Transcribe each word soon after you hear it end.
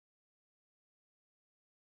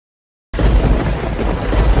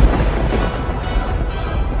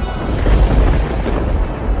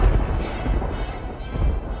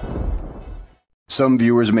Some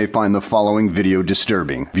viewers may find the following video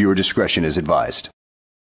disturbing. Viewer discretion is advised.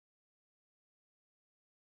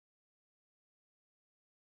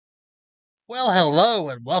 Well, hello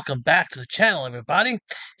and welcome back to the channel, everybody.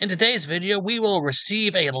 In today's video, we will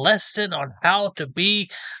receive a lesson on how to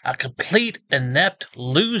be a complete inept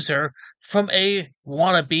loser from a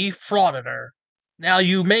wannabe frauditor. Now,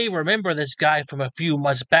 you may remember this guy from a few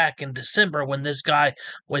months back in December when this guy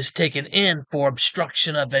was taken in for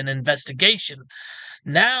obstruction of an investigation.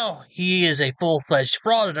 Now, he is a full-fledged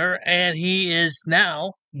frauditor, and he is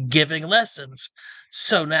now giving lessons.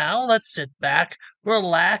 So now, let's sit back,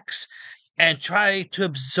 relax, and try to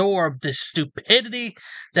absorb the stupidity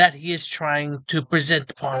that he is trying to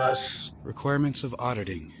present upon us. Requirements of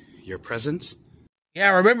auditing. Your presence.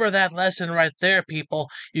 Yeah, remember that lesson right there, people.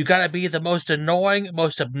 You gotta be the most annoying,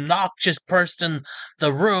 most obnoxious person in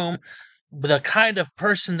the room, the kind of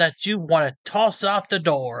person that you want to toss out the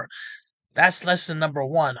door. That's lesson number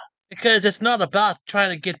one. Because it's not about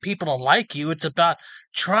trying to get people to like you, it's about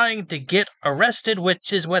trying to get arrested,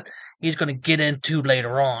 which is what he's going to get into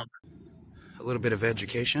later on. A little bit of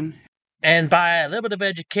education. And by a little bit of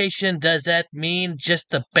education, does that mean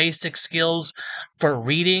just the basic skills for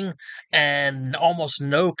reading and almost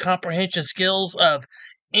no comprehension skills of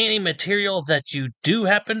any material that you do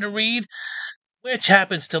happen to read? Which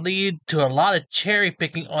happens to lead to a lot of cherry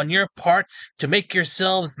picking on your part to make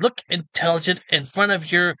yourselves look intelligent in front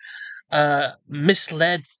of your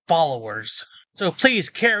misled followers. So please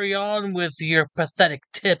carry on with your pathetic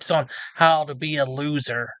tips on how to be a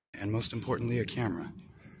loser. And most importantly, a camera.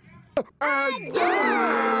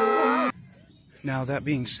 Now, that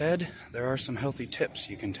being said, there are some healthy tips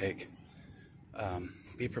you can take.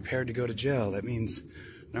 Be prepared to go to jail. That means,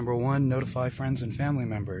 number one, notify friends and family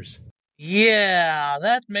members. Yeah,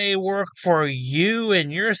 that may work for you in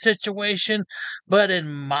your situation, but in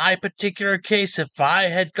my particular case, if I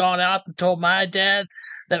had gone out and told my dad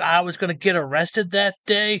that I was going to get arrested that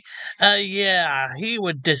day, yeah, he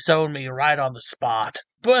would disown me right on the spot.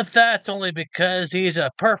 But that's only because he's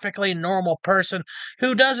a perfectly normal person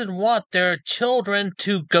who doesn't want their children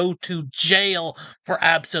to go to jail for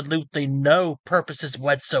absolutely no purposes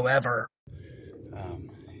whatsoever.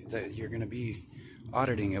 That you're going to be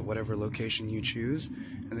auditing at whatever location you choose,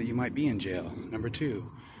 and that you might be in jail. Number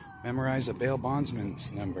two, memorize a bail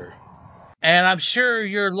bondsman's number. And I'm sure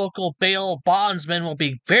your local bail bondsman will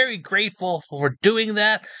be very grateful for doing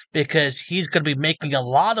that because he's going to be making a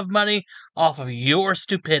lot of money off of your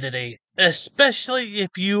stupidity. Especially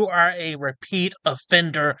if you are a repeat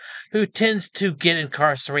offender who tends to get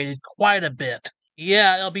incarcerated quite a bit.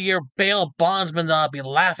 Yeah, it'll be your bail bondsman that'll be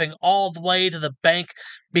laughing all the way to the bank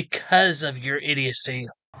because of your idiocy.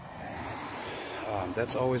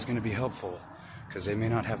 That's always going to be helpful, because they may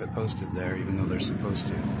not have it posted there, even though they're supposed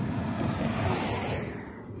to.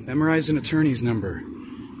 Memorize an attorney's number.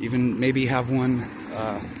 Even maybe have one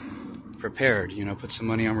prepared, put some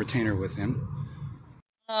money on retainer with him.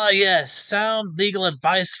 Yes, sound legal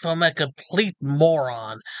advice from a complete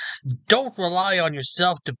moron. Don't rely on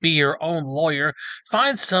yourself to be your own lawyer.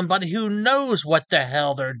 Find somebody who knows what the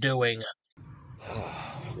hell they're doing.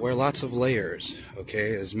 Wear lots of layers,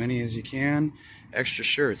 okay? As many as you can. Extra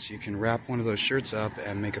shirts. You can wrap one of those shirts up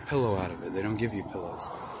and make a pillow out of it. They don't give you pillows.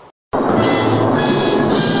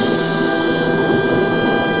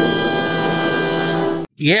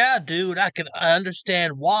 Yeah, dude, I can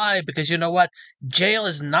understand why, because you know what? Jail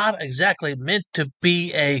is not exactly meant to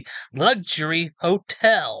be a luxury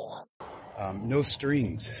hotel. No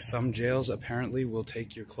strings. Some jails apparently will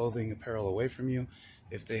take your clothing apparel away from you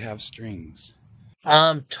if they have strings.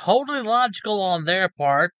 Totally logical on their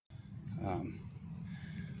part.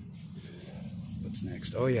 What's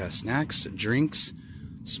next? Oh yeah, snacks, drinks,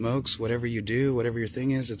 smokes, whatever you do, whatever your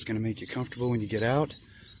thing is, it's going to make you comfortable when you get out.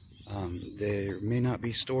 There may not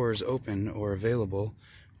be stores open or available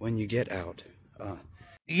when you get out.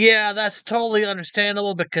 Yeah, that's totally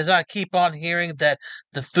understandable because I keep on hearing that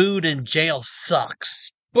the food in jail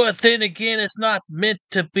sucks. But then again, it's not meant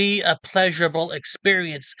to be a pleasurable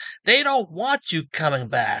experience. They don't want you coming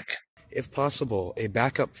back. If possible, a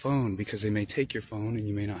backup phone, because they may take your phone and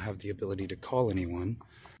you may not have the ability to call anyone.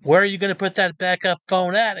 Where are you going to put that backup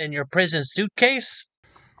phone at? In your prison suitcase?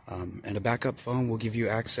 And a backup phone will give you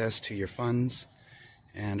access to your funds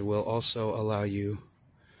and will also allow you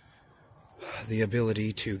the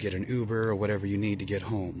ability to get an Uber or whatever you need to get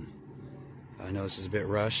home. I know this is a bit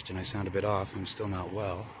rushed and I sound a bit off. I'm still not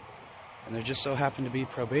well. And there just so happened to be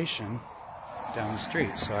probation down the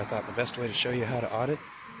street. So I thought the best way to show you how to audit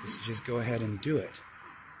is to just go ahead and do it.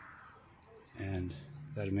 And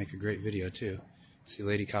that'd make a great video too. See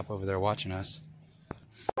Lady Cop over there watching us.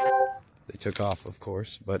 They took off, of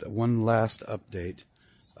course. But one last update.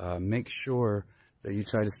 Make sure that you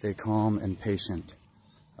try to stay calm and patient,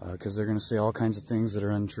 because they're going to say all kinds of things that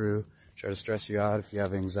are untrue, try to stress you out. If you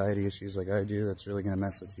have anxiety issues like I do, that's really going to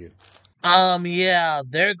mess with you. Yeah,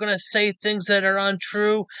 they're gonna say things that are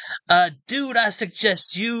untrue. Dude, I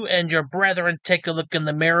suggest you and your brethren take a look in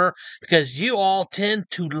the mirror, because you all tend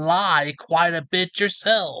to lie quite a bit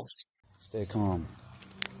yourselves. Stay calm.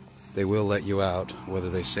 They will let you out, whether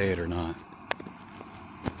they say it or not.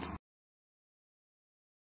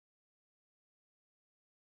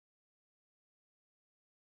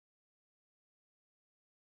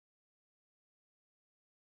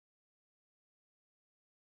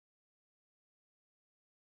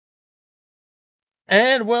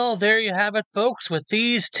 And well, there you have it, folks. With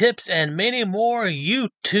these tips and many more, you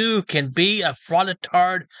too can be a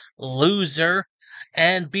frauditard loser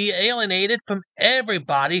and be alienated from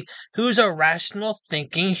everybody who's a rational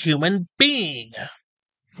thinking human being.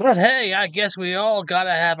 But hey, I guess we all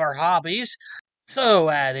gotta have our hobbies. So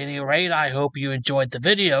at any rate, I hope you enjoyed the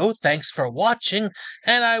video. Thanks for watching,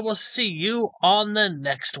 and I will see you on the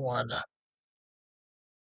next one.